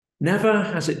Never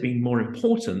has it been more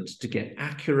important to get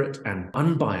accurate and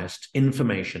unbiased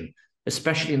information,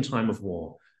 especially in time of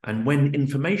war, and when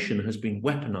information has been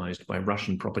weaponized by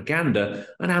Russian propaganda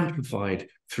and amplified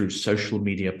through social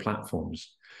media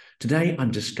platforms. Today, I'm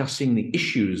discussing the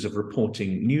issues of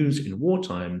reporting news in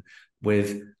wartime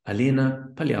with Alina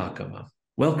Poliakova.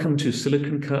 Welcome to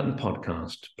Silicon Curtain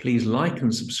Podcast. Please like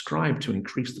and subscribe to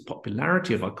increase the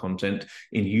popularity of our content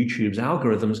in YouTube's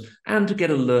algorithms and to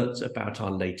get alerts about our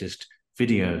latest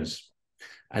videos.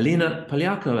 Alina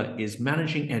Poliakova is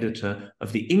managing editor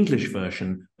of the English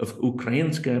version of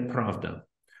Ukrainska Pravda.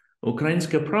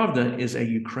 Ukrainska Pravda is a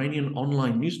Ukrainian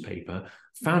online newspaper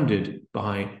founded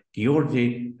by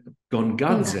Georgy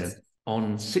Gongadze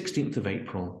on 16th of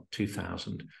April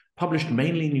 2000. Published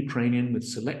mainly in Ukrainian with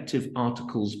selective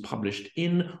articles published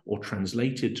in or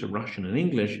translated to Russian and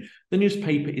English, the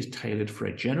newspaper is tailored for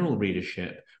a general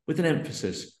readership with an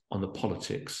emphasis on the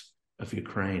politics of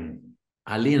Ukraine.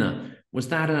 Alina, was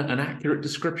that an accurate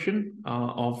description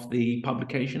of the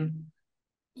publication?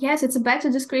 Yes, it's a better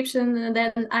description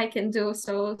than I can do,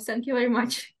 so thank you very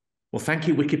much. Well, thank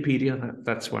you, Wikipedia.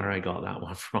 That's where I got that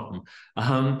one from.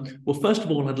 Well, first of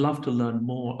all, I'd love to learn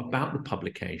more about the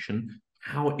publication,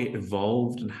 how it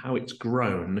evolved and how it's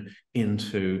grown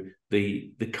into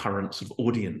the current sort of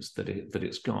audience that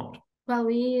it's got. Well,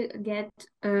 we get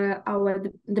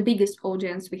the biggest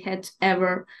audience we had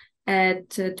ever at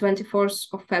 24th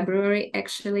of February,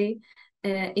 actually.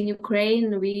 In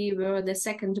Ukraine, we were the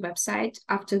second website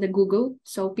after the Google.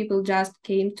 So people just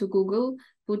came to Google,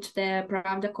 put the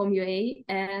Pravda.com.ua,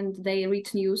 and they read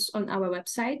news on our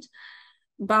website.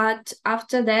 But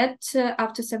after that,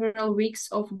 after several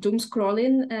weeks of doom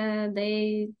scrolling,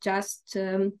 they just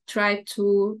tried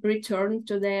to return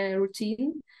to their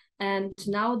routine. And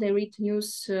now they read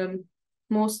news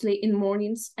mostly in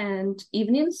mornings and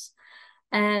evenings.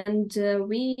 And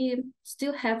we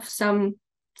still have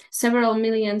several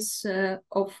millions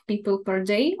of people per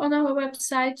day on our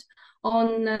website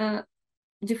on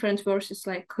different versions,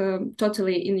 like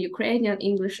totally in Ukrainian,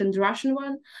 English, and Russian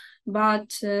one.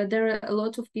 But there are a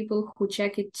lot of people who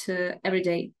check it every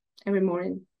day, every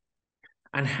morning.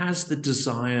 And has the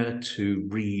desire to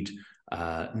read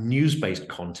news-based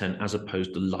content as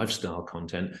opposed to lifestyle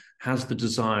content, has the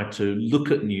desire to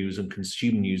look at news and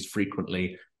consume news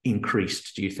frequently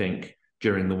increased, do you think,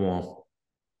 during the war?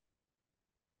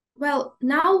 Well,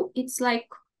 now it's like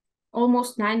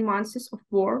almost 9 months of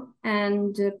war,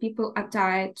 and people are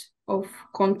tired of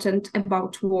content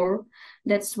about war.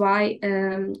 That's why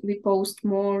we post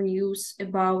more news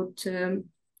about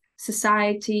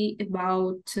society,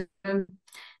 about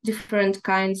different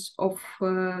kinds of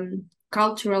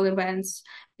cultural events,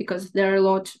 because there are a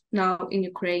lot now in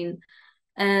Ukraine.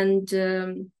 And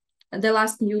the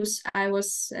last news I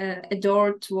was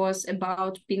adored was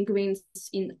about penguins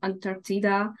in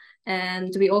Antarctica,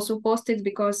 and we also posted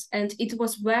and it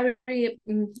was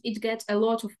it get a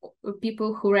lot of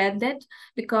people who read that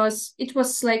because it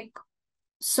was like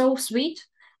so sweet.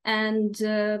 And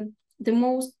the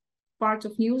most part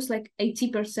of news, like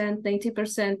 80%,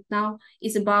 90% now,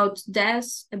 is about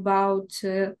death, about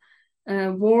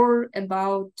war,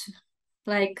 about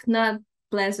like not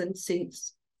pleasant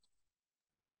things.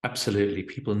 Absolutely.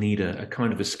 People need a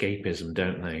kind of escapism,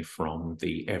 don't they, from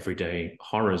the everyday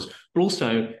horrors. But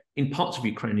also, in parts of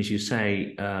Ukraine, as you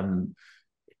say,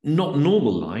 not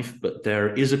normal life, but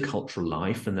there is a cultural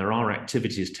life and there are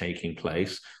activities taking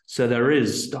place. So there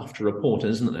is stuff to report,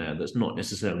 isn't there, that's not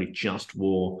necessarily just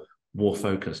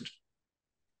war-focused.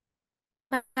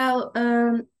 Well,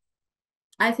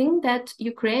 I think that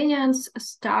Ukrainians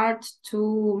start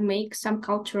to make some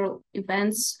cultural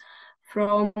events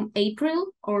from April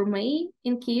or May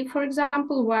in Kyiv, for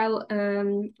example, while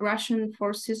Russian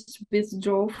forces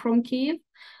withdraw from Kyiv.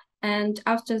 And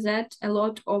after that, a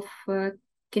lot of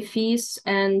cafes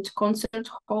and concert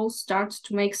halls start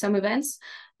to make some events,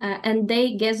 and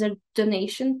they gather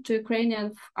donation to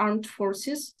Ukrainian armed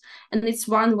forces. And it's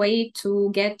one way to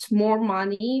get more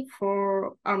money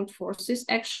for armed forces,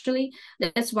 actually.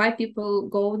 That's why people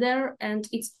go there. And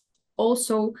it's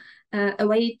also a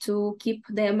way to keep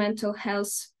their mental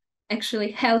health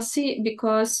actually healthy,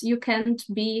 because you can't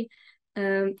be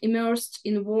immersed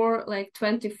in war like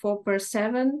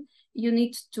 24/7. You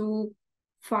need to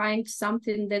find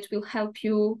something that will help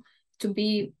you to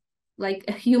be like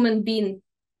a human being,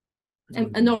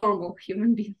 a normal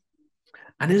human being.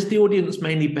 And is the audience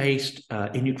mainly based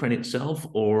in Ukraine itself,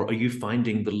 or are you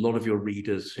finding that a lot of your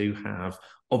readers who have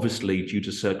obviously, due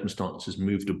to circumstances,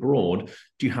 moved abroad,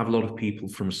 do you have a lot of people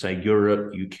from, say,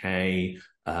 Europe, UK,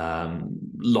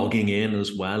 logging in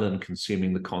as well and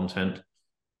consuming the content?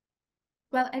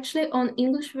 Well, actually, on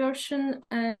English version,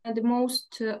 the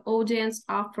most audience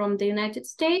are from the United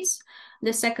States.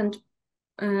 The second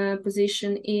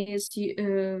position is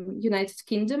United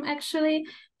Kingdom, actually,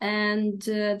 and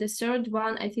the third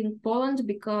one, I think, Poland,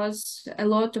 because a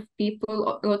lot of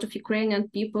Ukrainian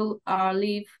people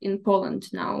live in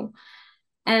Poland now.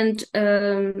 And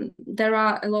there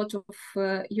are a lot of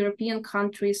European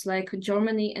countries like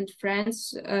Germany and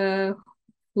France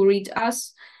who read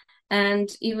us, and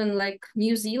even like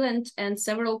New Zealand, and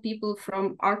several people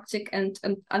from Arctic and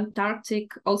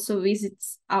Antarctic also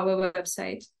visits our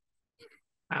website.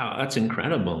 Wow, that's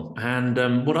incredible.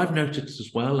 And what I've noticed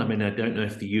as well, I mean, I don't know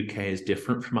if the UK is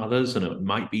different from others, and it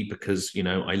might be because,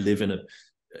 I live in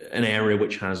an area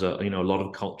which has a lot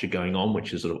of culture going on,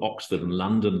 which is sort of Oxford and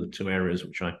London, the two areas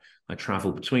which I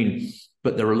travel between.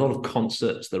 But there are a lot of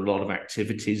concerts, there are a lot of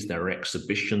activities, there are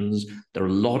exhibitions, there are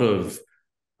a lot of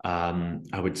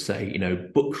I would say,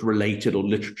 book related or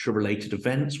literature related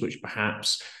events, which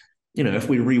perhaps, if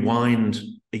we rewind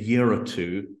a year or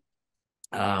two,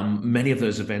 many of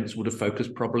those events would have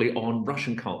focused probably on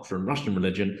Russian culture and Russian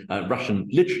religion, Russian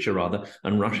literature rather,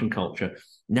 and Russian culture.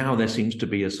 Now there seems to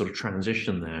be a sort of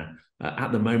transition there,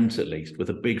 at the moment at least, with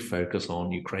a big focus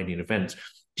on Ukrainian events.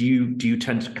 Do you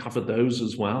tend to cover those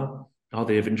as well? Are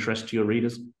they of interest to your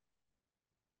readers?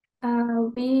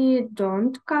 We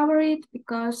don't cover it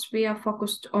because we are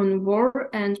focused on war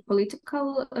and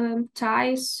political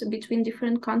ties between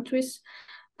different countries.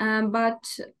 But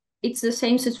it's the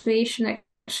same situation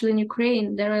actually in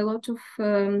Ukraine. There are a lot of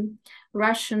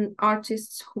Russian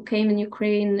artists who came in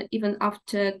Ukraine even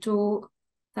after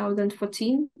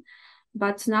 2014.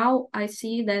 But now I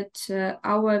see that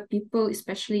our people,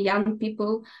 especially young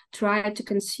people, try to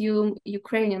consume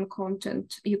Ukrainian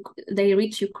content. They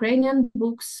read Ukrainian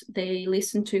books, they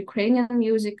listen to Ukrainian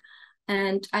music.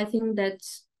 And I think that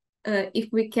if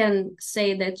we can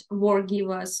say that war give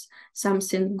us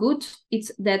something good,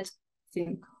 it's that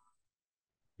thing.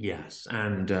 Yes,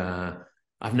 and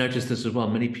I've noticed this as well.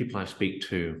 Many people I speak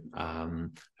to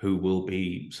who will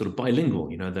be sort of bilingual,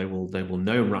 they will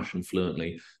know Russian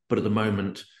fluently, but at the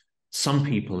moment, some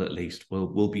people at least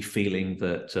will be feeling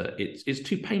that it's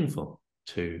too painful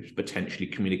to potentially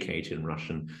communicate in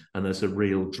Russian, and there's a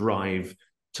real drive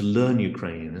to learn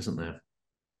Ukrainian, isn't there?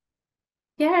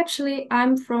 Yeah, actually,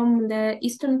 I'm from the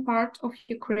eastern part of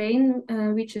Ukraine,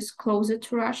 which is closer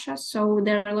to Russia. So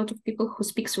there are a lot of people who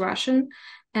speaks Russian Of course.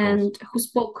 and who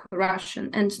spoke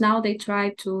Russian, and now they try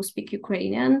to speak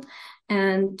Ukrainian.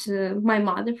 And my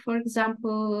mother, for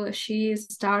example, she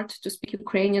started to speak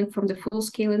Ukrainian from the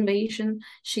full-scale invasion.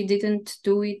 She didn't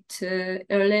do it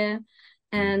earlier.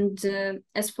 And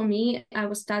as for me, I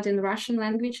was studying Russian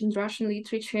language and Russian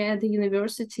literature at the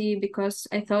university because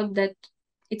I thought that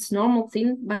it's normal thing,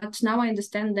 but now I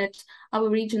understand that our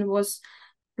region was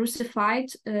crucified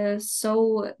so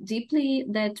deeply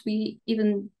that we even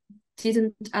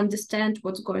didn't understand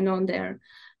what's going on there.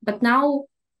 But now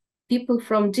people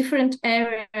from different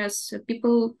areas,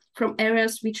 people from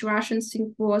areas which Russians think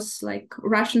was like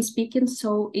Russian speaking,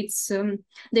 so it's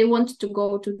they want to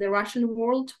go to the Russian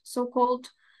world, so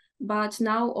called. But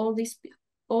now all these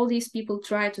people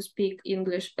try to speak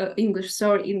English,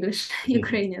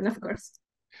 Ukrainian, of course.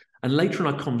 And later in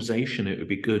our conversation, it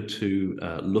would be good to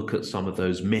look at some of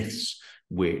those myths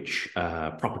which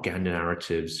propaganda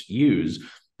narratives use.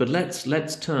 But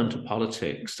let's turn to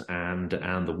politics and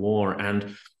the war.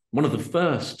 And one of the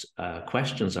first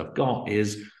questions I've got is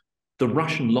the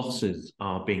Russian losses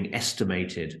are being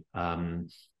estimated and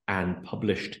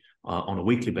published on a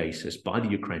weekly basis by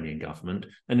the Ukrainian government.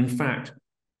 And in fact,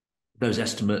 those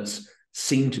estimates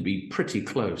seem to be pretty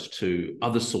close to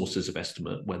other sources of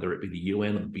estimate, whether it be the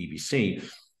UN or the BBC.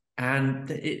 And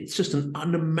it's just an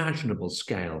unimaginable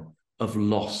scale of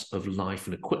loss of life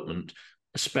and equipment,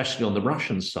 especially on the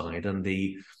Russian side. And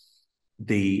the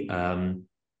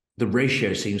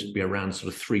ratio seems to be around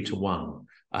sort of 3-1.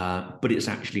 But it's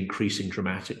actually increasing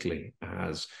dramatically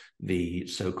as the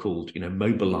so-called,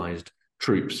 mobilized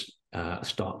troops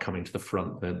start coming to the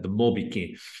front, the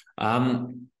Morbiki.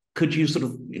 Could you sort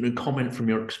of comment from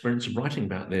your experience of writing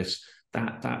about this,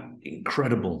 that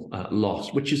incredible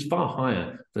loss, which is far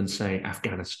higher than, say,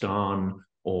 Afghanistan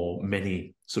or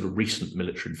many sort of recent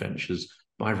military adventures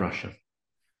by Russia?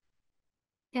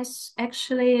 Yes,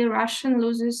 actually, Russian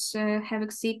losses have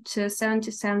exceeded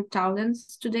 77,000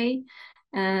 today,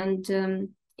 and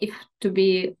if to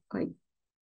be like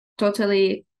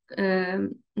totally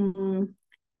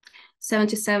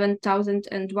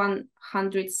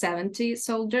 77,170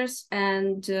 soldiers,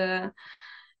 and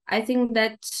I think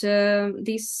that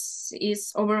this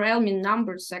is overwhelming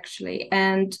numbers actually,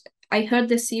 and I heard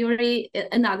the theory,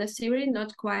 another theory,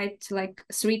 not quite like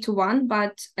 3-1,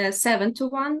 but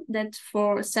 7-1, that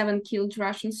for 7 killed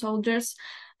Russian soldiers,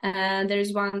 there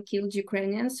is 1 killed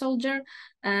Ukrainian soldier.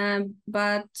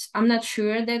 But I'm not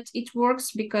sure that it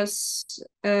works, because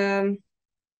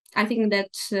I think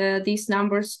that these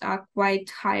numbers are quite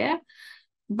higher.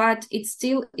 But it's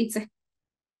a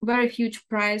very huge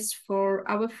price for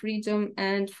our freedom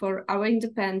and for our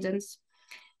independence.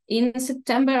 In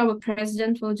September, our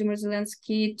president, Volodymyr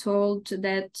Zelensky, told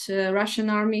that Russian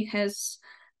army has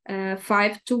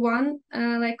 5-1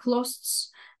 like loss,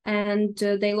 and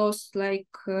they lost like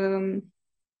 5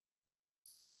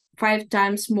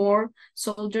 times more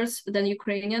soldiers than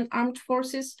Ukrainian armed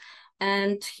forces.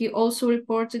 And he also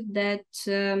reported that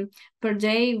per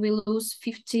day we lose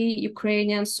 50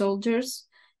 Ukrainian soldiers,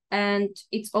 and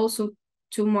it's also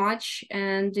too much,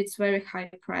 and it's very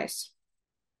high price.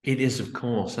 It is, of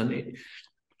course, and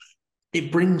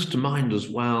it brings to mind as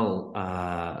well,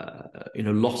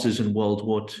 losses in World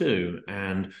War II.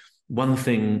 And one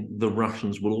thing the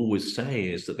Russians will always say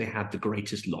is that they had the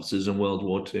greatest losses in World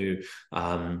War II,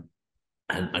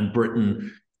 and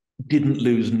Britain didn't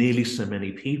lose nearly so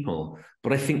many people.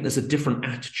 But I think there's a different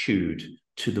attitude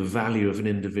to the value of an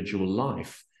individual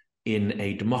life in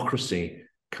a democracy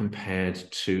compared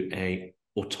to a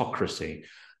autocracy.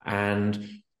 And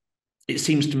it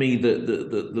seems to me that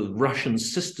the Russian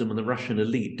system and the Russian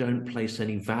elite don't place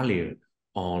any value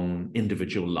on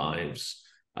individual lives.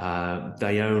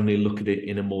 They only look at it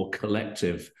in a more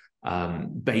collective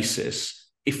basis,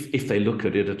 if they look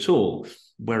at it at all.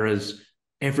 Whereas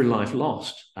every life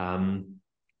lost in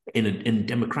a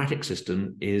democratic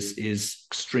system is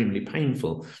extremely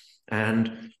painful.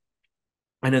 And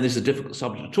I know this is a difficult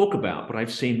subject to talk about, but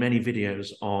I've seen many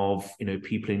videos of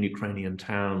people in Ukrainian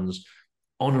towns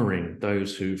honoring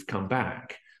those who've come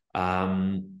back,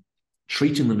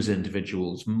 treating them as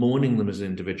individuals, mourning them as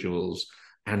individuals,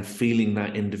 and feeling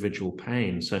that individual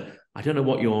pain. So I don't know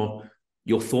what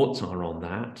your thoughts are on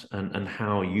that, and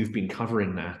how you've been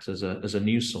covering that as a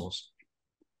news source.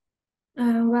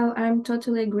 Well, I'm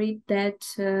totally agreed that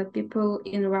people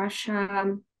in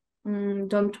Russia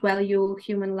don't value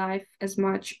human life as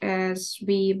much as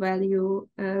we value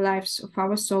lives of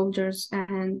our soldiers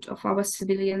and of our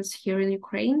civilians here in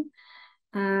Ukraine.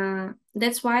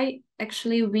 That's why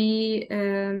actually we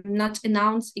not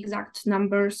announce exact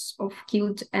numbers of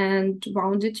killed and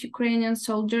wounded Ukrainian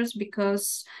soldiers,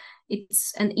 because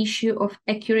it's an issue of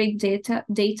accurate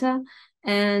data,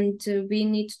 and we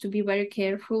need to be very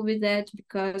careful with that,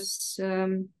 because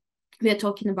we are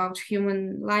talking about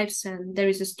human lives, and there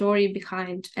is a story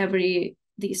behind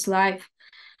this life.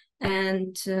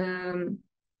 And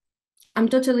I'm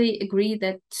totally agree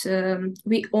that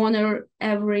we honor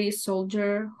every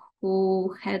soldier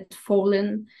who had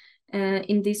fallen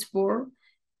in this war,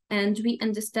 and we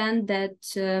understand that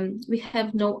we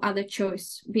have no other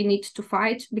choice. We need to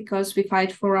fight because we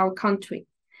fight for our country.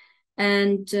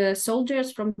 And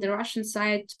soldiers from the Russian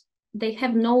side, they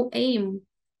have no aim.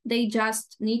 They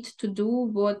just need to do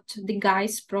what the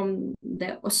guys from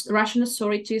the Russian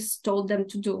authorities told them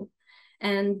to do.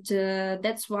 And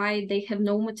that's why they have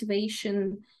no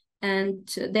motivation, and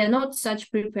they're not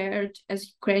such prepared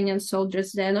as Ukrainian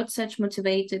soldiers. They're not such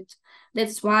motivated.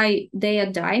 That's why they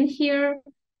are dying here.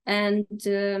 And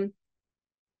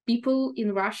people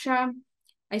in Russia,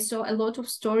 I saw a lot of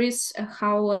stories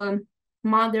how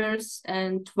mothers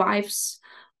and wives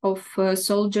of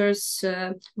soldiers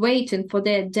waiting for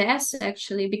their deaths,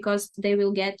 actually, because they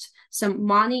will get some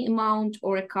money amount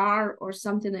or a car or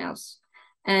something else.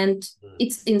 And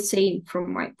it's insane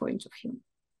from my point of view.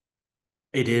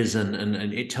 It is,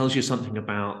 and it tells you something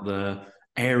about the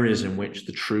areas in which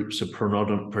the troops are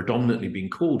predominantly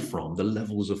being called from, the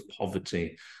levels of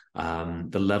poverty,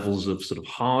 the levels of sort of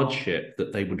hardship,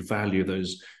 that they would value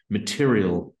those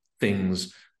material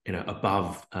things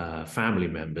above family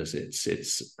members.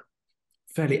 It's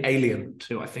fairly alien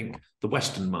to, I think, the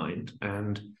Western mind,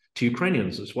 and to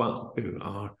Ukrainians as well, who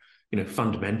are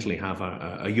fundamentally have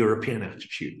a European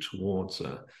attitude towards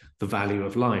the value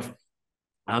of life.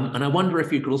 And I wonder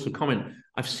if you could also comment,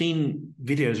 I've seen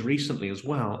videos recently as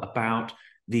well about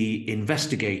the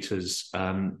investigators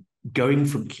going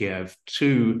from Kiev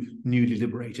to newly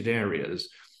liberated areas,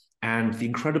 and the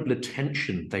incredible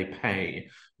attention they pay,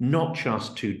 not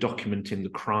just to documenting the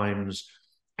crimes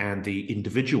and the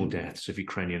individual deaths of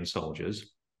Ukrainian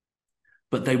soldiers,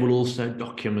 but they will also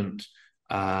document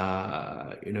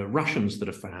Russians that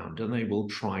are found, and they will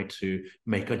try to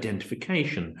make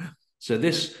identification. So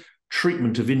this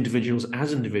treatment of individuals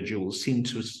as individuals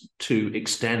seems to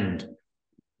extend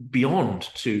beyond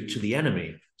to the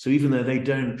enemy. So even though they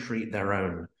don't treat their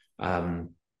own in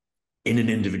an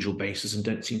individual basis and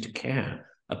don't seem to care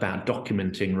about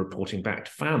documenting, reporting back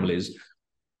to families.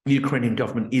 The Ukrainian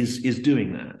government is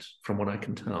doing that, from what I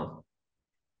can tell.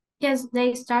 Yes,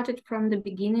 they started from the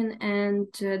beginning, and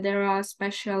there are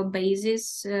special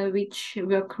bases which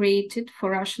were created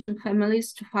for Russian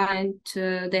families to find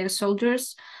their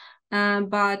soldiers.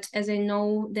 But as I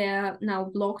know, they are now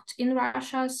blocked in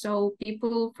Russia, so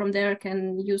people from there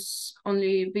can use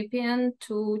only VPN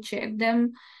to check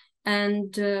them.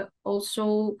 And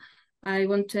also, I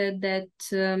wanted that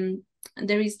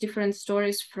there is different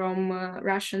stories from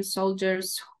Russian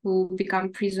soldiers who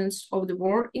become prisoners of the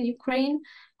war in Ukraine,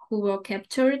 who were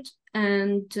captured,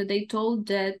 and they told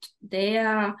that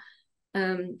their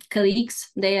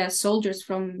colleagues, their soldiers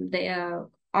from their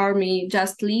army,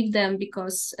 just leave them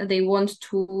because they want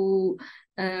to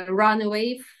run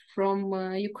away from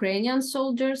Ukrainian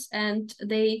soldiers, and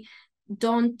they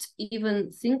don't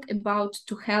even think about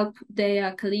to help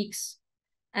their colleagues.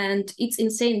 And it's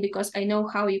insane because I know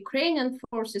how Ukrainian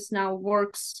forces now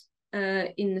works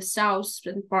in the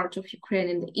southern part of Ukraine,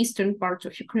 in the eastern part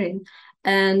of Ukraine,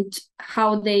 and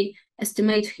how they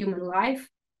estimate human life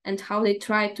and how they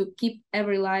try to keep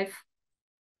every life.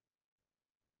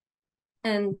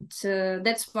 And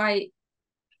that's why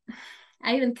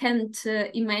I even can't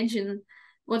imagine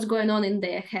what's going on in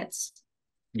their heads.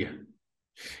 Yeah,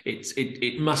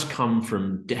 it must come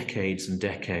from decades and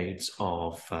decades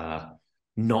of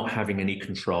not having any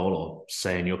control or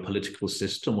say in your political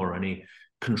system or any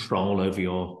control over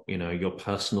your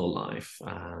personal life,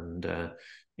 and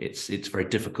it's very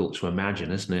difficult to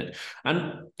imagine, isn't it?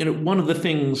 And one of the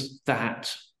things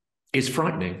that is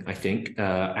frightening, I think,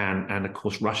 and of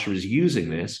course Russia is using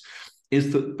this,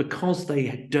 is that because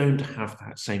they don't have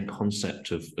that same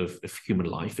concept of human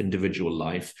life, individual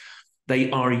life,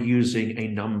 they are using a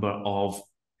number of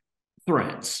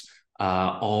threats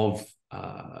of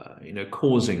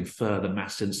causing further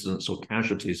mass incidents or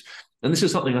casualties. And this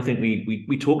is something I think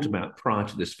we talked about prior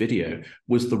to this video,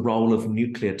 was the role of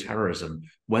nuclear terrorism,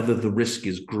 whether the risk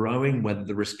is growing, whether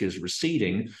the risk is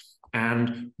receding,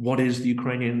 and what is the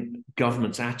Ukrainian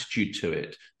government's attitude to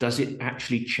it? Does it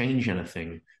actually change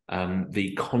anything?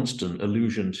 The constant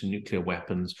allusion to nuclear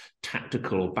weapons,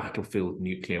 tactical or battlefield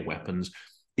nuclear weapons,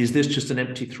 is this just an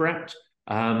empty threat?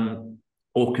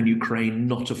 Or can Ukraine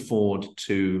not afford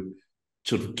to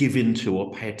sort of give into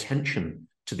or pay attention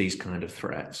to these kind of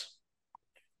threats?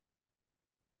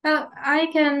 Well, I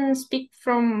can speak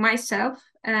from myself.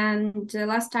 And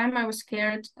last time I was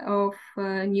scared of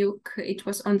nuke, it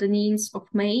was on the 9th of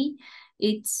May.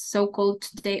 It's so-called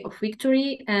Day of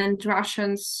Victory, and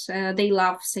Russians, they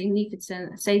love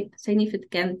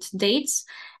significant dates.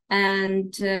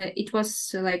 And it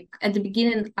was like at the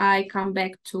beginning, I come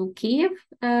back to Kiev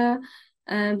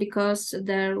because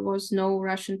there was no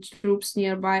Russian troops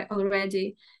nearby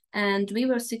already. And we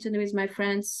were sitting with my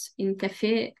friends in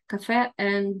cafe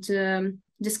and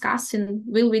discussing,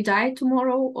 will we die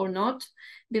tomorrow or not?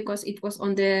 Because it was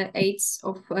on the 8th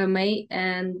of May,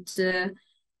 and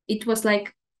it was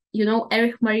like,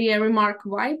 Erich Maria Remarque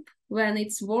vibe, when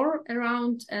it's war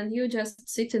around and you just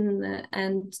sitting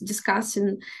and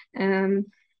discussing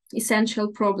essential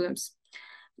problems.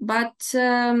 But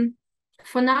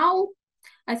for now,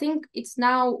 I think it's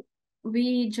now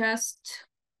we just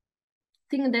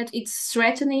think that it's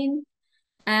threatening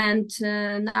and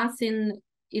nothing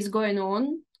is going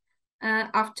on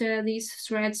after these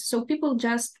threats. So people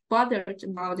just bothered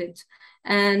about it.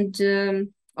 And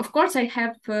of course, I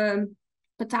have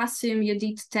potassium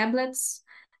iodide tablets,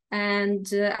 and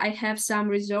I have some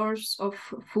reserves of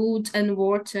food and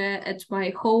water at my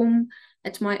home,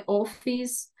 at my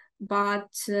office, but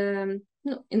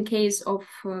in case of,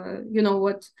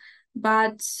 what,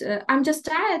 but I'm just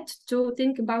tired to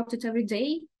think about it every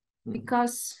day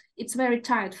because it's very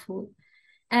tiredful.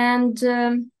 And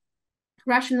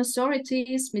Russian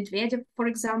authorities, Medvedev, for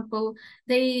example,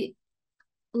 they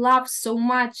love so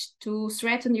much to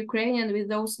threaten Ukrainian with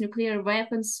those nuclear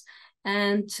weapons.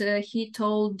 And he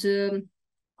told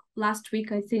last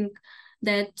week, I think,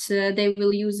 that they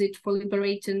will use it for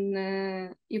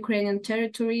liberating Ukrainian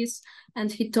territories.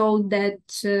 And he told that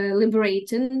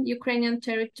liberating Ukrainian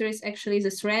territories actually is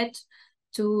a threat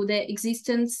to the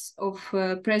existence of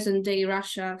present-day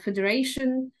Russia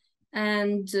Federation.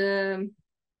 And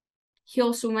he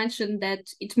also mentioned that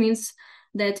it means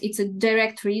that it's a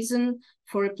direct reason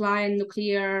for applying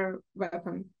nuclear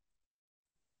weapon.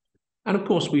 And of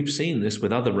course, we've seen this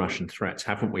with other Russian threats,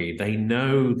 haven't we? They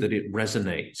know that it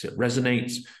resonates. It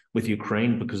resonates with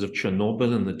Ukraine because of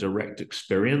Chernobyl and the direct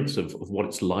experience of what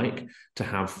it's like to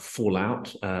have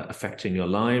fallout affecting your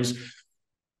lives.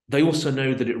 They also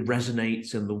know that it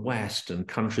resonates in the West, and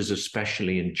countries,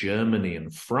 especially in Germany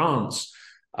and France,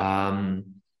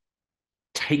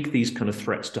 take these kind of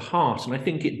threats to heart. And I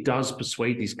think it does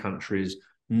persuade these countries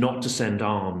not to send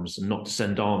arms and not to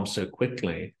send arms so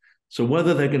quickly. So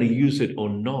whether they're going to use it or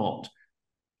not,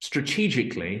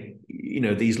 strategically,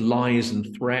 these lies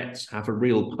and threats have a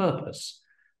real purpose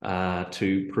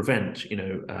to prevent,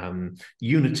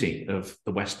 unity of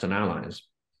the Western allies.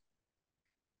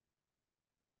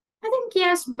 I think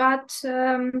yes, but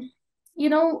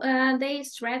they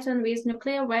threaten with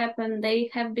nuclear weapon. They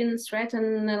have been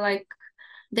threatened like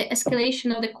the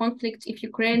escalation of the conflict if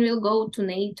Ukraine will go to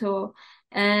NATO,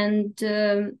 and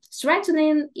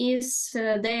threatening is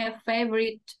their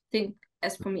favorite thing,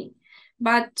 as for me.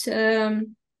 But I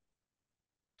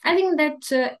think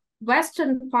that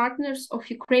Western partners of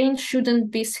Ukraine shouldn't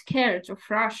be scared of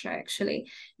Russia, actually,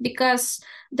 because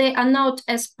they are not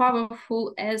as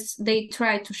powerful as they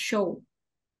try to show.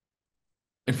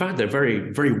 In fact, they're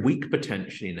very, very weak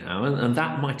potentially now, and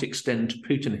that might extend to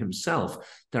Putin himself.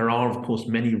 There are, of course,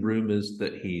 many rumors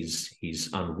that he's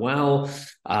unwell.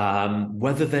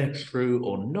 Whether they're true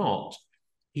or not,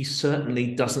 he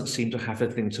certainly doesn't seem to have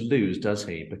anything to lose, does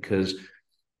he? Because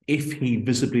if he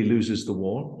visibly loses the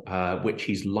war, which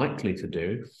he's likely to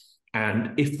do,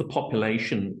 and if the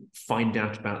population find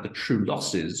out about the true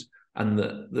losses and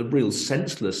the real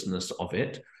senselessness of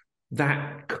it,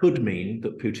 that could mean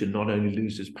that Putin not only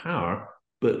loses power,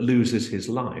 but loses his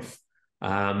life.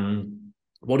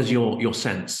 What is your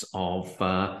sense of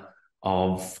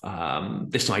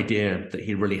this idea that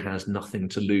he really has nothing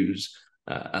to lose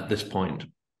at this point?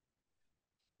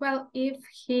 Well, if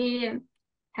he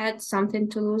had something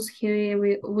to lose, he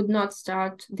would not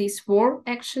start this war,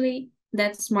 actually.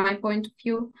 That's my point of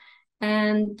view.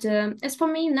 And as for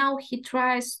me, now he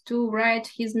tries to write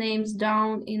his names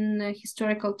down in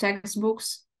historical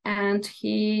textbooks, and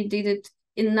he did it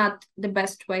in not the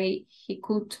best way he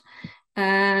could.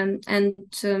 Now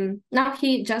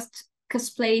he just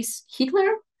cosplays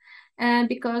Hitler,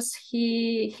 because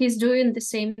he's doing the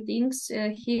same things.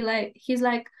 He's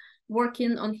like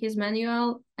working on his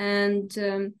manual,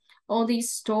 and all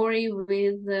this story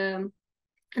with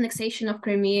annexation of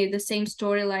Crimea, the same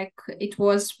story like it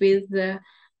was with the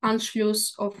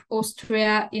Anschluss of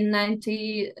Austria in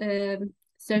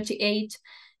 1938.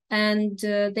 And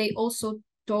they also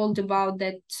told about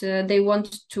that they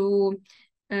want to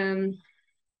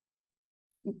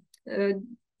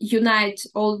unite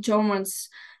all Germans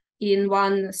in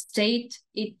one state.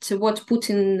 What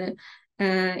Putin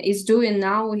is doing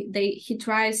now. He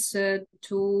tries to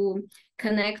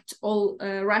connect all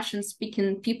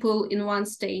Russian-speaking people in one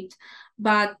state,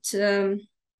 but I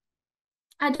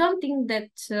don't think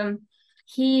that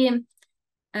he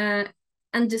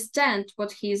understands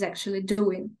what he is actually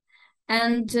doing.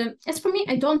 And as for me,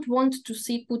 I don't want to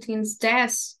see Putin's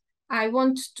death. I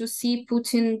want to see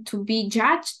Putin to be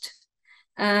judged,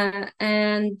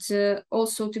 and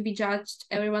also to be judged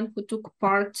everyone who took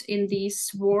part in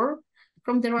this war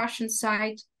from the Russian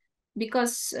side,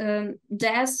 because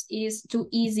death is too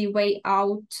easy way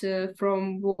out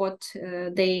from what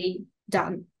they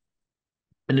done.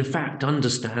 And in fact,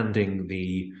 understanding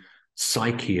the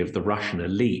psyche of the Russian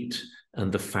elite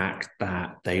and the fact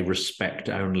that they respect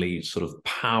only sort of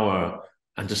power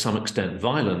and to some extent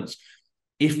violence,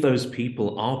 if those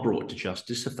people are brought to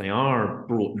justice, if they are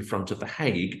brought in front of the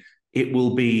Hague, it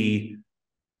will be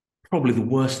probably the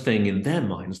worst thing in their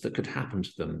minds that could happen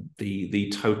to them, the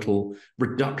total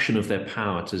reduction of their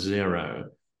power to zero,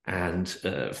 and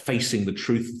facing the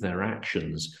truth of their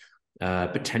actions,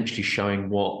 potentially showing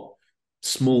what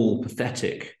small,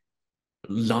 pathetic,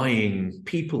 lying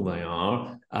people they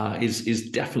are,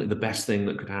 is definitely the best thing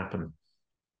that could happen.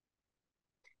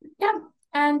 Yeah,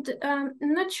 and I'm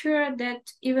not sure that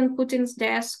even Putin's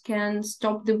death can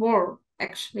stop the war,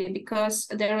 actually, because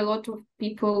there are a lot of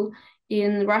people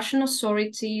in Russian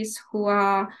authorities who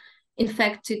are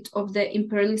infected of the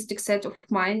imperialistic set of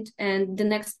mind, and the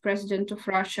next president of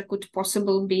Russia could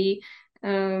possibly be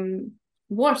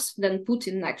worse than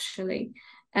Putin, actually.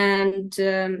 And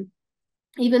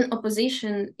even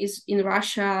opposition is in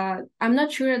Russia. I'm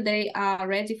not sure they are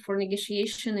ready for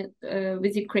negotiation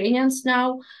with Ukrainians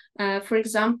now. For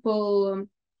example,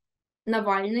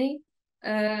 Navalny,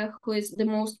 who is the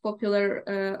most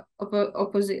popular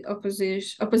opposition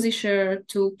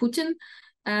to Putin,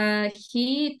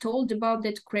 he told about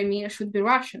that Crimea should be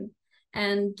Russian.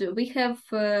 And we have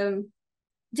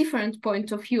different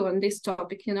point of view on this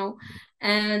topic,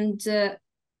 And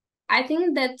I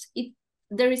think that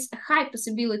there is a high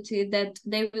possibility that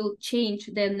they will change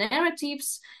their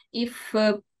narratives if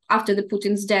after the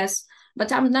Putin's death.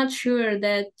 but I'm not sure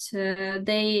that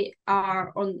they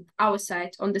are on our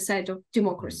side, on the side of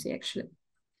democracy, actually.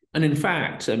 And in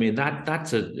fact, I mean,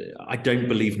 I don't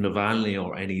believe Navalny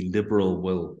or any liberal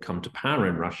will come to power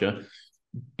in Russia.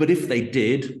 But if they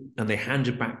did, and they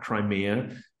handed back Crimea,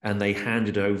 and they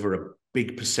handed over a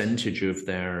big percentage of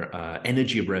their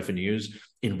energy revenues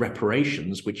in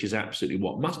reparations, which is absolutely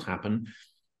what must happen,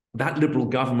 that liberal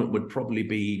government would probably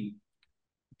be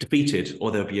defeated,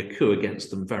 or there'll be a coup against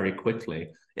them very quickly.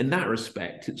 In that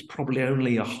respect, it's probably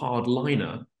only a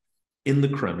hardliner in the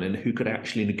Kremlin who could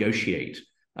actually negotiate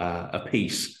a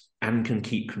peace and can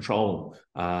keep control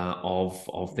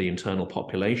of the internal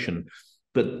population.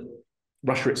 But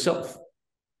Russia itself,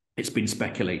 it's been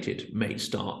speculated, may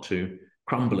start to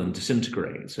crumble and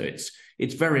disintegrate. So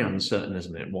it's very uncertain,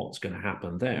 isn't it, what's going to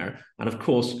happen there? And of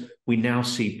course, we now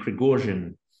see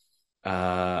Prigozhin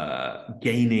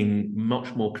gaining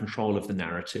much more control of the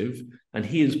narrative, and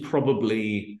he is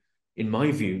probably, in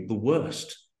my view, the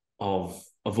worst of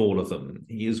all of them.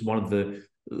 He is one of the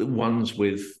ones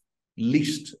with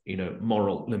least,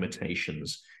 moral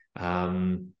limitations.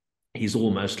 He's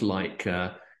almost like,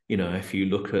 if you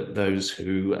look at those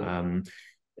who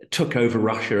took over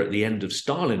Russia at the end of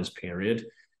Stalin's period,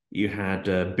 you had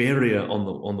Beria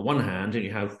on the one hand, and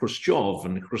you have Khrushchev,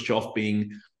 and Khrushchev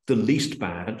being the least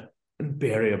bad, and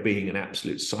Beria being an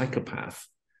absolute psychopath.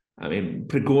 I mean,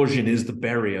 Prigozhin is the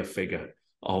Beria figure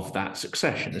of that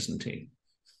succession, isn't he?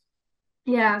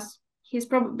 Yes, he's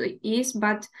probably is,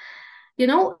 but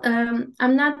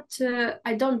I'm not.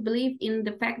 I don't believe in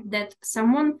the fact that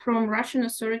someone from Russian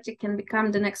authority can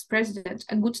become the next president,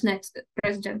 a good next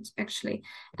president, actually.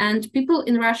 And people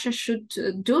in Russia should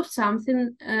do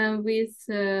something with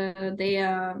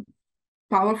their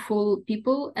powerful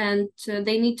people, and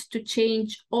they need to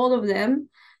change all of them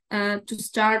to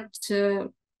start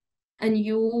a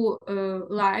new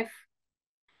life,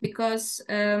 because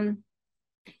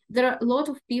there are a lot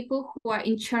of people who are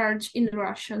in charge in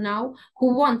Russia now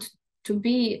who want to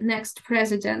be next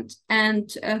president,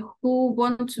 and who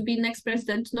want to be next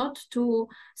president not to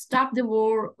stop the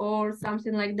war or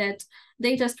something like that.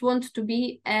 They just want to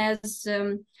be as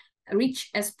rich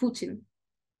as Putin.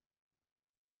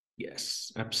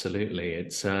 Yes, absolutely.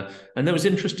 It's and that was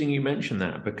interesting you mentioned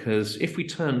that, because if we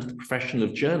turn to the profession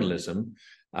of journalism,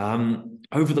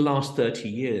 over the last 30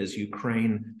 years,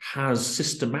 Ukraine has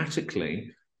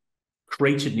systematically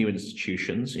created new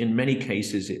institutions. In many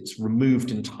cases, it's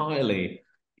removed entirely,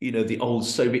 the old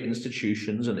Soviet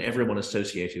institutions and everyone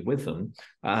associated with them.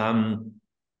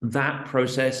 That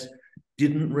process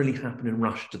didn't really happen in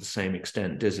Russia to the same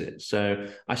extent, does it? So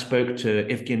I spoke to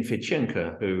Evgen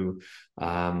Fedchenko, who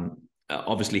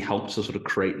obviously helped to sort of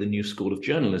create the new school of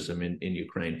journalism in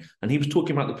Ukraine. And he was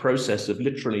talking about the process of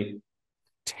literally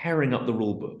tearing up the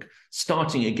rule book,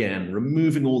 starting again,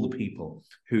 removing all the people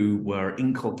who were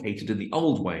inculcated in the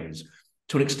old ways.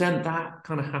 To an extent, that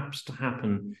kind of happens to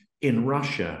happen in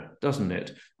Russia, doesn't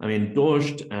it? I mean,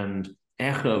 Dozhd and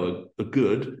Echo are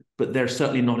good, but they're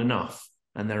certainly not enough.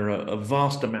 And there are a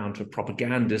vast amount of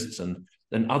propagandists and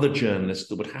other journalists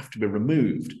that would have to be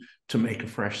removed to make a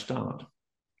fresh start.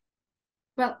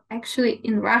 Well, actually,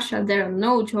 in Russia, there are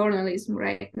no journalism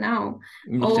right now.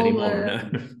 Not anymore,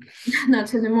 no.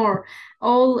 Not anymore.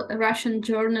 All Russian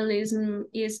journalism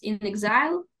is in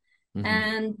exile. Mm-hmm.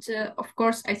 And of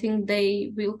course, I think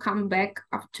they will come back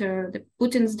after the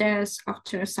Putin's death,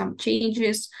 after some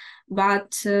changes.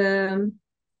 But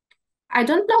I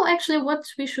don't know actually what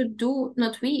we should do,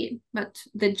 not we, but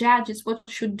the judges, what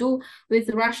should do with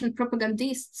the Russian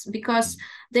propagandists, because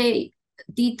they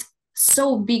did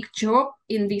so big job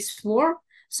in this war.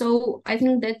 So I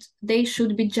think that they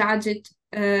should be judged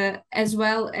as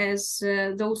well as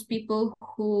those people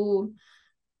who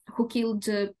killed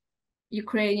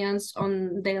Ukrainians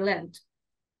on their land.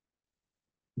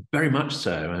 Very much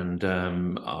so, and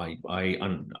I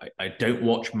don't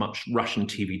watch much Russian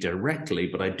TV directly,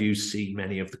 but I do see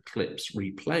many of the clips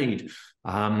replayed,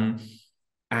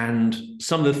 and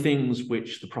some of the things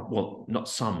which not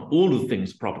some, all of the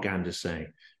things the propagandists say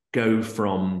go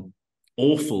from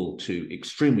awful to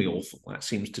extremely awful. That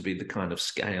seems to be the kind of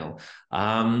scale.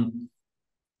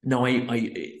 Now,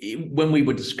 when we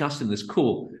were discussing this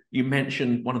call, you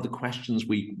mentioned one of the questions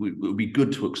we would be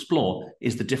good to explore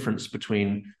is the difference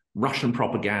between Russian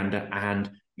propaganda and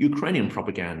Ukrainian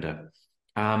propaganda.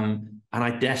 And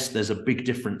I guess there's a big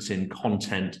difference in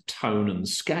content, tone, and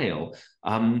scale.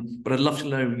 But I'd love to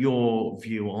know your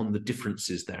view on the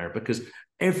differences there, because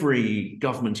every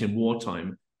government in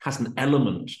wartime has an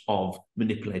element of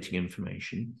manipulating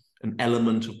information, an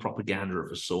element of propaganda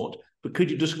of a sort. But could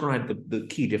you describe the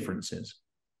key differences?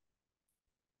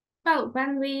 Well,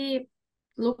 when we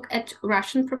look at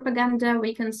Russian propaganda,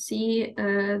 we can see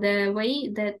the way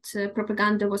that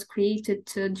propaganda was created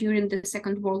during the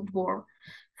Second World War.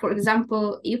 For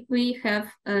example, if we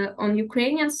have on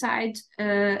Ukrainian side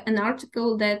an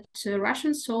article that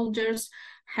Russian soldiers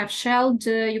have shelled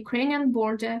the Ukrainian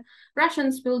border,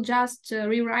 Russians will just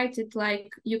rewrite it like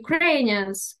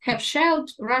Ukrainians have shelled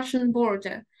Russian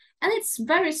border. And it's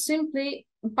very simply,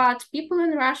 but people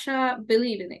in Russia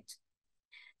believe in it.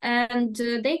 And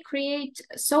they create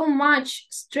so much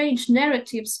strange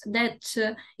narratives that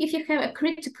if you have a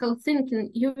critical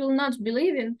thinking, you will not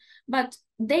believe in, but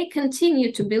they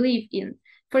continue to believe in.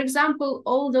 For example,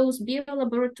 all those bio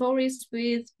laboratories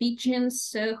with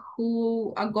pigeons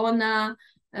who are gonna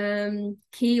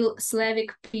kill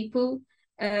Slavic people.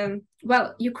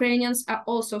 Well, Ukrainians are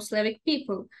also Slavic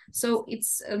people. So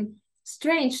it's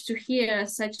strange to hear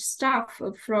such stuff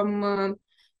from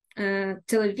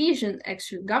television,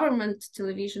 actually government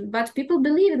television, but people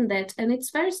believe in that, and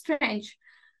it's very strange.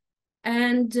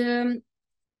 And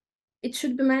it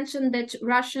should be mentioned that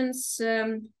Russians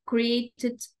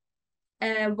created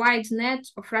a wide net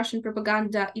of Russian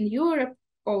propaganda in Europe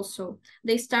also.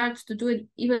 They started to do it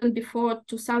even before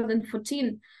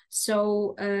 2014.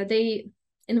 So they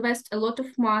invest a lot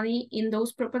of money in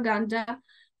those propaganda.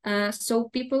 So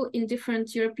people in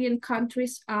different European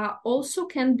countries also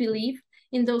can believe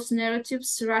in those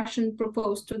narratives Russian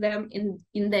proposed to them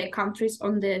in their countries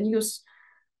on the news.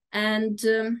 And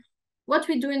what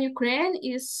we do in Ukraine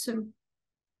is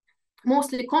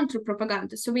mostly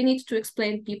counter-propaganda. So we need to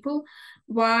explain people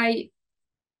why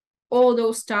all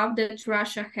those stuff that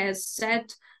Russia has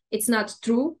said, it's not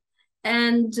true.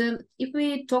 And if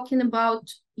we're talking about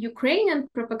Ukrainian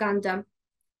propaganda,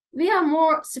 we are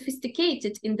more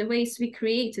sophisticated in the ways we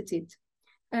created it.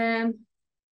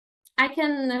 I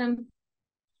can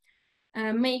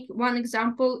make one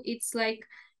example. It's like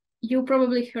you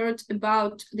probably heard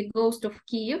about the ghost of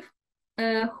Kiev,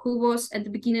 who was at the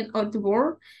beginning of the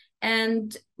war.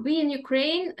 And we in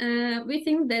Ukraine, we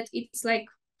think that it's like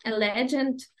a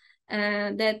legend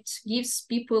that gives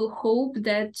people hope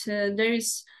that there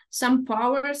is some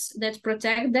powers that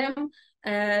protect them.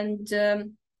 And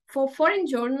for foreign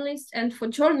journalists and for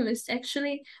journalists,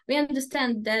 actually, we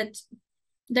understand that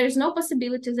there is no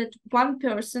possibility that one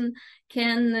person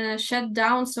can shut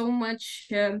down so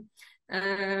much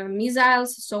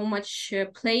missiles, so much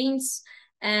planes.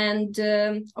 And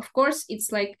of course,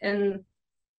 it's like an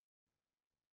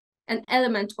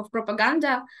element of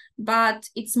propaganda, but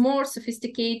it's more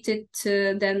sophisticated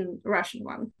than Russian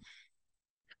one.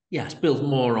 Yes, built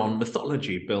more on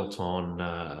mythology, built on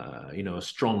a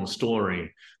strong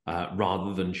story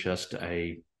rather than just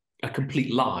a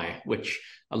complete lie, which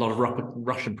a lot of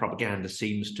Russian propaganda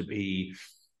seems to be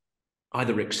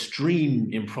either extreme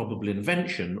improbable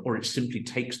invention, or it simply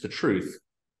takes the truth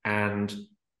and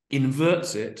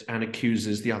inverts it and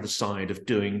accuses the other side of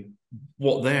doing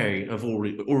what they have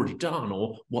already done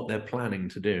or what they're planning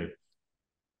to do.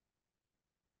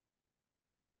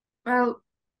 Well,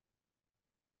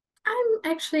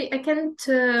 I can't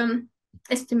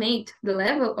estimate the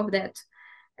level of that,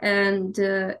 and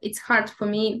it's hard for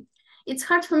me. It's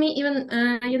hard for me even,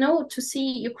 to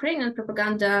see Ukrainian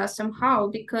propaganda somehow,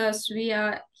 because we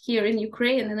are here in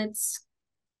Ukraine, and it's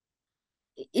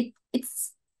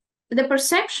the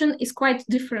perception is quite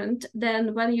different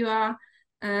than when you are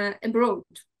abroad.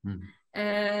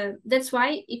 Mm. That's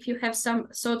why if you have some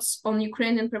thoughts on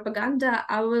Ukrainian propaganda,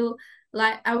 I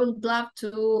would love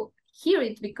to hear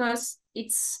it, because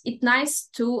it's nice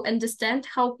to understand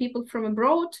how people from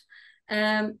abroad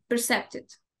perceive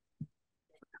it.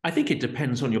 I think it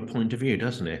depends on your point of view,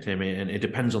 doesn't it? I mean, and it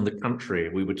depends on the country.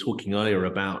 We were talking earlier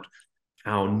about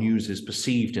how news is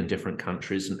perceived in different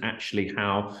countries, and actually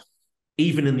how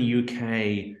even in the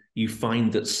UK, you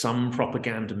find that some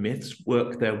propaganda myths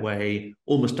work their way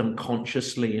almost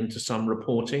unconsciously into some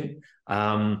reporting.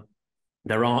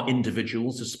 There are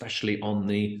individuals, especially on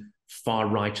the far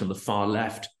right and the far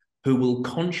left, who will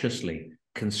consciously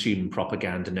consume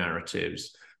propaganda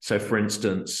narratives. So, for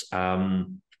instance,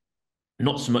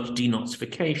 not so much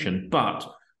denazification,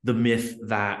 but the myth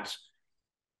that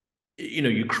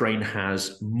Ukraine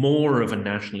has more of a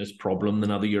nationalist problem than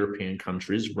other European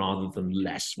countries rather than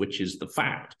less, which is the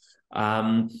fact.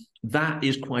 That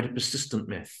is quite a persistent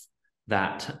myth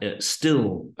that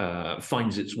still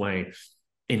finds its way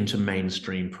into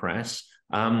mainstream press.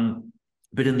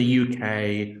 But in the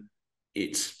UK,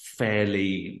 it's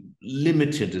fairly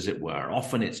limited, as it were.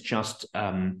 Often it's just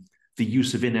the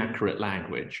use of inaccurate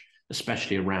language,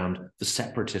 especially around the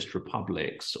separatist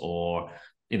republics, or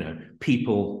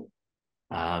people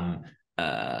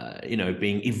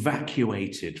being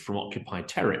evacuated from occupied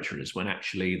territories when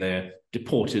actually they're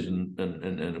deported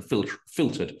and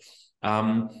filtered.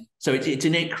 So it's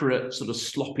inaccurate, sort of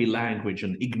sloppy language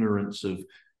and ignorance of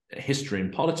history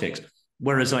and politics.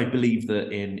 Whereas I believe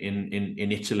that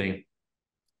in Italy,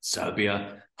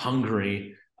 Serbia,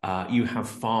 Hungary, you have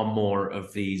far more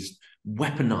of these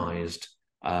weaponized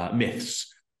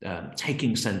myths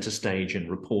taking center stage in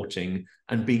reporting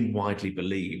and being widely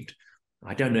believed.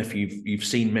 I don't know if you've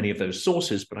seen many of those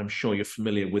sources, but I'm sure you're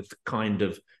familiar with the kind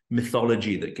of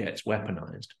mythology that gets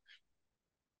weaponized.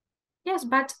 Yes,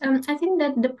 but I think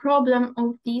that the problem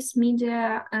of these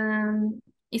media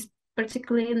is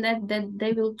particularly in that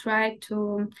they will try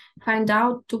to find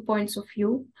out two points of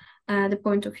view. The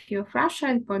point of view of Russia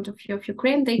and point of view of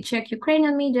Ukraine. They check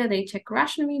Ukrainian media, they check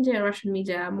Russian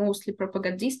media mostly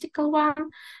propagandistical one.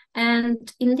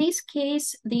 And in this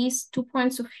case, these two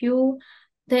points of view,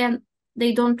 then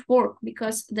they don't work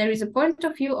because there is a point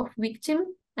of view of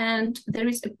victim and there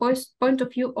is a point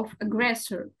of view of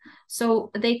aggressor. So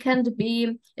they can't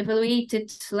be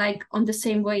evaluated like on the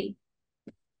same way.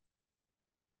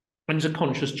 And it's a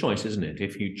conscious choice, isn't it?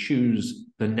 If you choose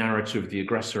the narrative of the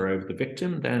aggressor over the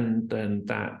victim, then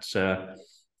that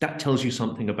tells you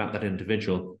something about that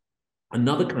individual.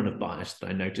 Another kind of bias that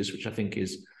I notice, which I think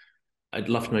is, I'd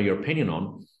love to know your opinion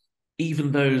on,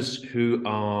 even those who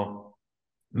are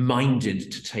minded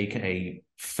to take a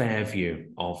fair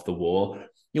view of the war,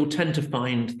 you'll tend to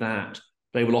find that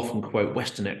they will often quote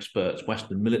Western experts,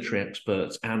 Western military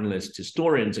experts, analysts,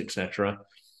 historians, etc.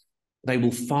 They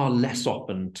will far less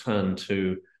often turn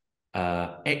to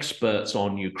experts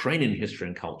on Ukrainian history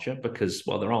and culture because,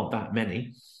 well, there aren't that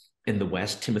many in the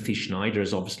West. Timothy Schneider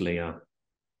is obviously a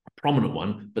prominent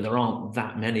one, but there aren't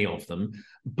that many of them.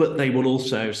 But they will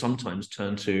also sometimes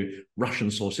turn to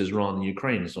Russian sources rather than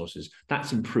Ukrainian sources.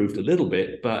 That's improved a little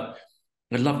bit, but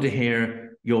I'd love to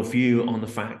hear your view on the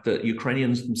fact that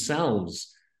Ukrainians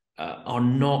themselves are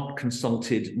not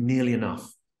consulted nearly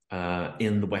enough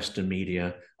in the Western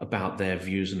media about their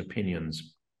views and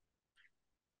opinions.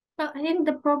 Well, I think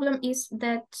the problem is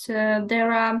that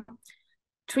there are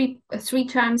three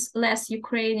times less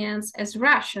Ukrainians as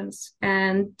Russians,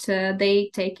 and they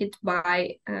take it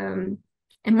by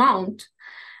amount.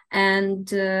 And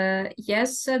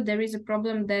yes, there is a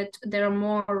problem that there are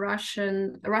more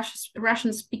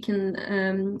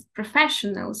Russian-speaking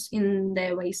professionals in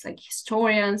their ways, like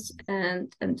historians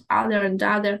and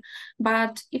other.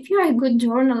 But if you are a good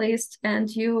journalist and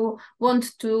you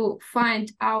want to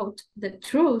find out the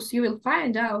truth, you will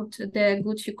find out the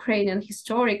good Ukrainian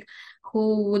historic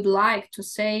who would like to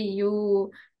say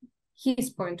you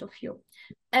his point of view.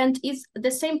 And it's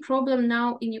the same problem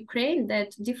now in Ukraine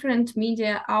that different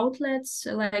media outlets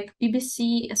like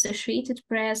BBC, Associated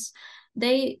Press,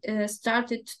 they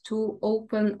started to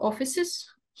open offices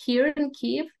here in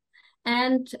Kiev,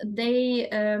 and they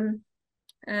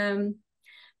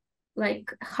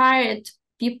like hired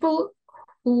people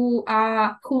who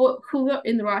were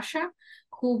in Russia,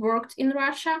 who worked in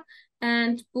Russia,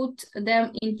 and put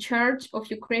them in charge of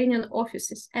Ukrainian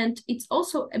offices. And it's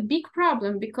also a big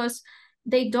problem because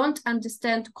they don't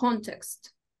understand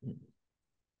context.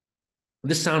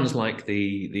 This sounds like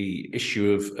the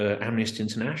issue of Amnesty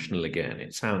International again.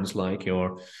 It sounds like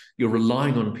you're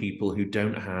relying on people who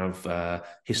don't have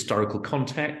historical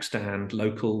context and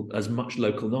as much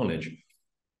local knowledge.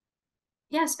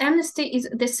 Yes, Amnesty is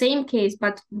the same case,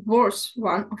 but worse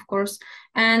one, of course.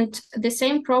 And the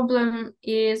same problem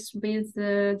is with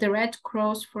the Red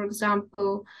Cross, for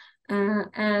example,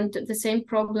 and the same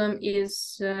problem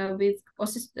is with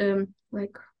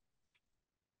like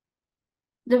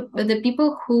the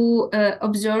people who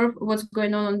observe what's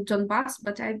going on Donbass,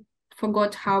 but I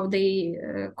forgot how they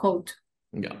called.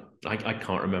 Yeah, I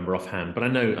can't remember offhand, but I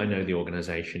know the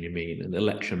organization you mean, and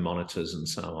election monitors and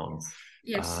so on.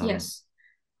 Yes.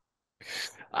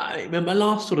 My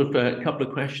last sort of couple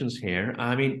of questions here.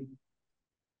 I mean,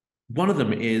 one of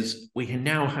them is we can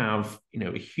now have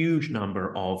a huge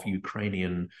number of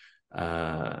Ukrainian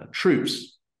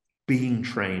troops being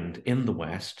trained in the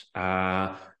West,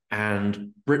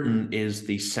 and Britain is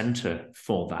the center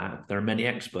for that. There are many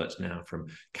experts now from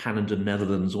Canada,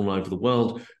 Netherlands, all over the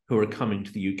world who are coming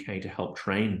to the UK to help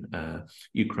train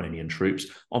Ukrainian troops.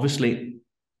 Obviously,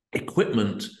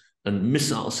 equipment and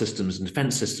missile systems and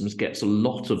defense systems gets a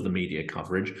lot of the media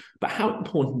coverage, but how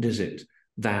important is it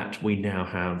that we now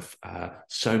have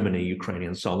so many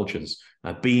Ukrainian soldiers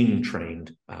being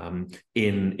trained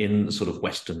in sort of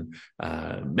Western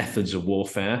methods of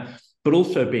warfare, but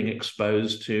also being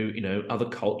exposed to other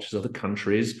cultures, other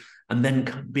countries, and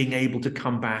then being able to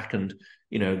come back and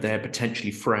they're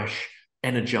potentially fresh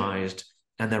energized,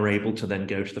 and they're able to then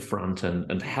go to the front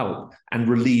and help and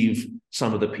relieve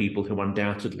some of the people who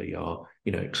undoubtedly are,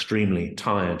 extremely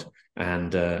tired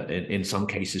and in some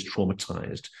cases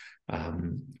traumatized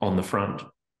on the front.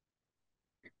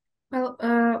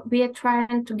 Well, we are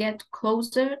trying to get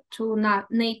closer to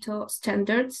NATO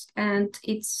standards, and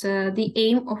it's the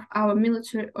aim of our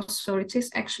military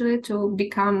authorities actually to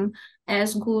become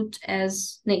as good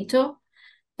as NATO.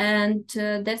 And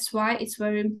that's why it's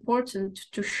very important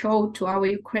to show to our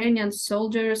Ukrainian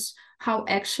soldiers how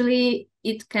actually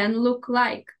it can look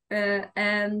like.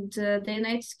 And the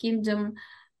United Kingdom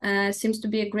seems to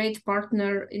be a great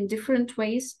partner in different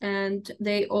ways. And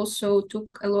they also took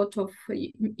a lot of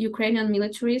Ukrainian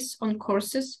militaries on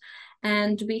courses.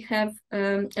 And we have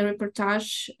a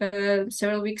reportage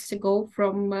several weeks ago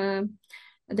from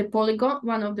the polygon,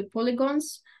 one of the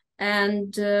polygons.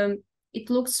 And it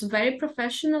looks very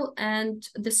professional, and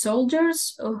the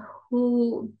soldiers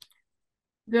who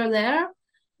were there,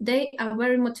 they are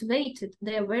very motivated.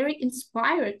 They are very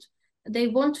inspired. They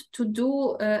want to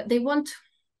do. They want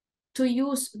to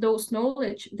use those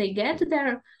knowledge they get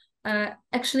there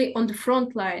actually on the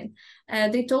front line.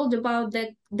 They told about that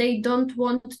they don't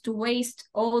want to waste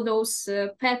all those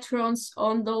patrons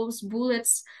on those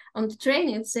bullets on the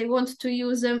trainings. They want to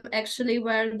use them actually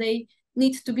where they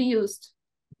need to be used.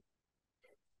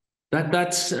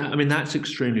 That's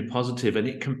extremely positive, and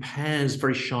it compares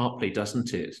very sharply,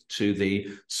 doesn't it, to the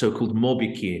so-called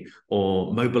mobiki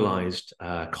or mobilized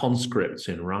conscripts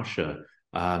in Russia,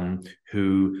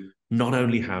 who not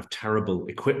only have terrible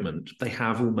equipment, they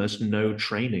have almost no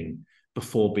training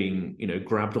before being,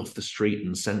 grabbed off the street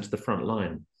and sent to the front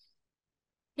line.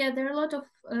 Yeah, there are a lot of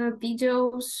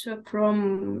videos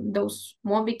from those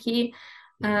mobiki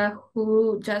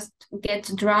who just get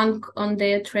drunk on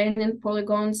their training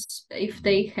polygons if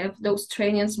they have those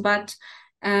trainings. But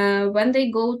when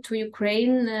they go to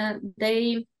Ukraine,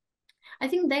 I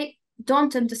think they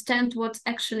don't understand what's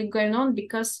actually going on,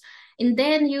 because in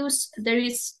their news there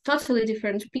is totally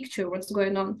different picture what's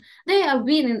going on. They are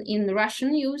winning in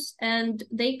Russian news, and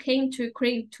they came to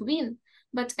Ukraine to win.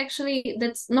 But actually,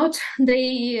 that's not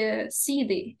they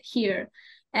see here.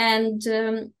 And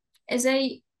as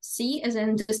I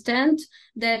understand,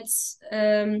 that's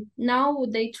now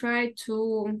they try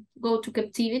to go to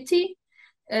captivity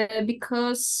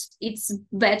because it's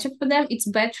better for them. It's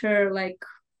better, like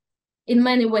in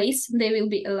many ways, they will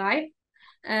be alive.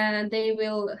 They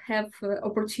will have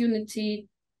opportunity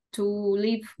to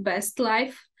live best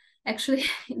life actually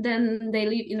than they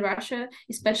live in Russia,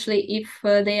 especially if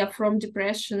they are from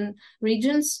depression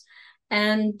regions.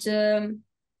 And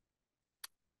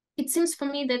it seems for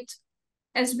me that,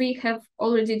 as we have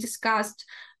already discussed,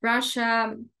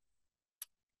 Russia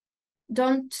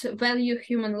don't value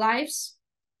human lives,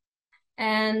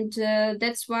 and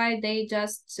that's why they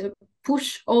just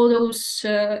push all those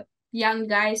young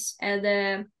guys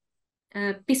at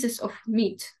pieces of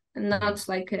meat, not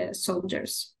like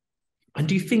soldiers. And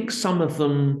do you think some of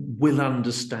them will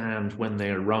understand when they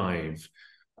arrive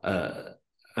and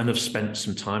have spent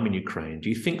some time in Ukraine? Do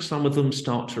you think some of them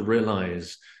start to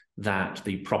realize that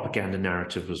the propaganda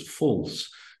narrative was false,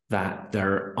 that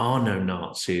there are no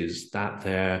Nazis, that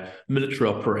their military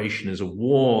operation is a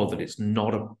war, that it's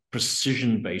not a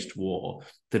precision-based war,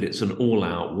 that it's an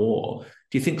all-out war?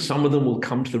 Do you think some of them will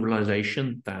come to the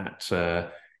realization that,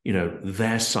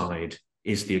 their side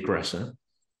is the aggressor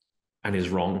and is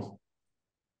wrong?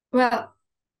 Well,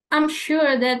 I'm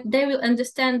sure that they will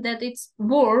understand that it's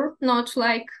war, not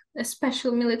like a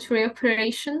special military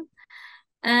operation.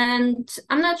 And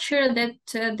I'm not sure that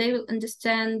they will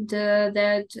understand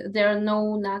that there are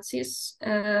no Nazis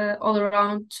all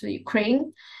around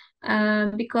Ukraine,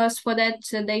 because for that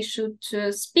they should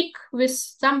speak with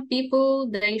some people,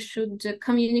 they should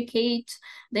communicate,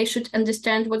 they should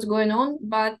understand what's going on.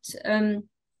 But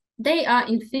they are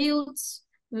in fields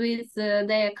with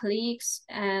their colleagues,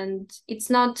 and it's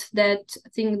not that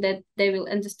thing that they will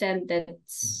understand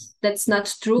that's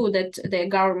not true, that the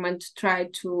government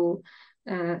tried to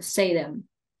say them.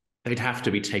 They'd have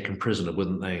to be taken prisoner,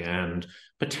 wouldn't they? And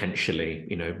potentially,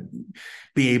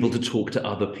 be able to talk to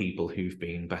other people who've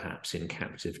been perhaps in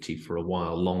captivity for a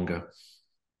while longer.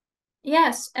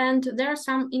 Yes, and there are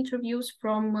some interviews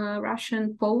from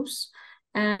Russian Poles,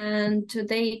 and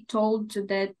they told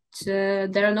that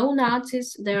there are no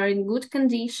Nazis, they are in good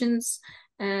conditions,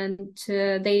 and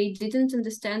they didn't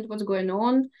understand what's going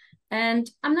on. And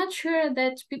I'm not sure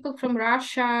that people from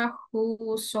Russia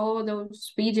who saw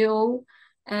those video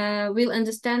will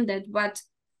understand that, but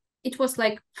it was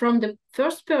like from the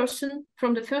first person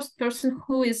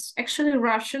who is actually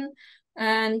Russian,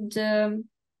 and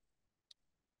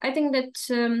I think that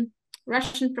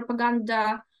Russian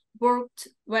propaganda worked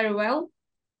very well,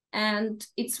 and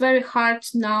it's very hard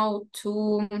now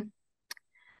to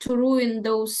ruin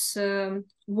those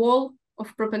wall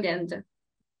of propaganda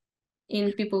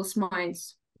in people's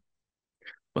minds.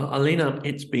 Well, Alina,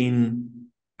 it's been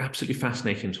absolutely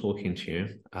fascinating talking to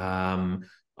you.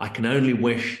 I can only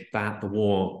wish that the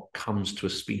war comes to a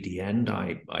speedy end.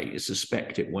 I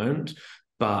suspect it won't,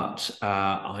 but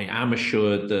I am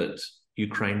assured that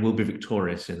Ukraine will be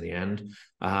victorious in the end.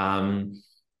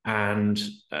 And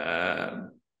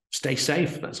stay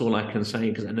safe. That's all I can say,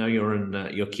 because I know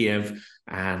you're Kiev,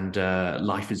 and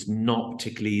life is not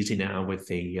particularly easy now with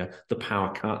the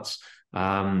power cuts.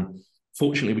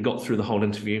 Fortunately, we got through the whole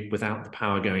interview without the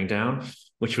power going down,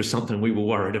 which was something we were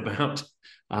worried about.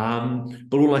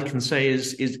 But all I can say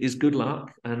is good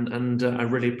luck, and I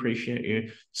really appreciate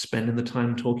you spending the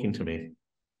time talking to me.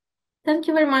 Thank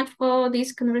you very much for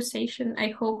this conversation. I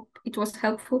hope it was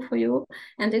helpful for you,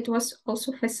 and it was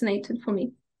also fascinating for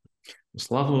me.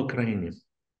 Slava Ukraini!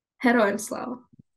 Героям слава!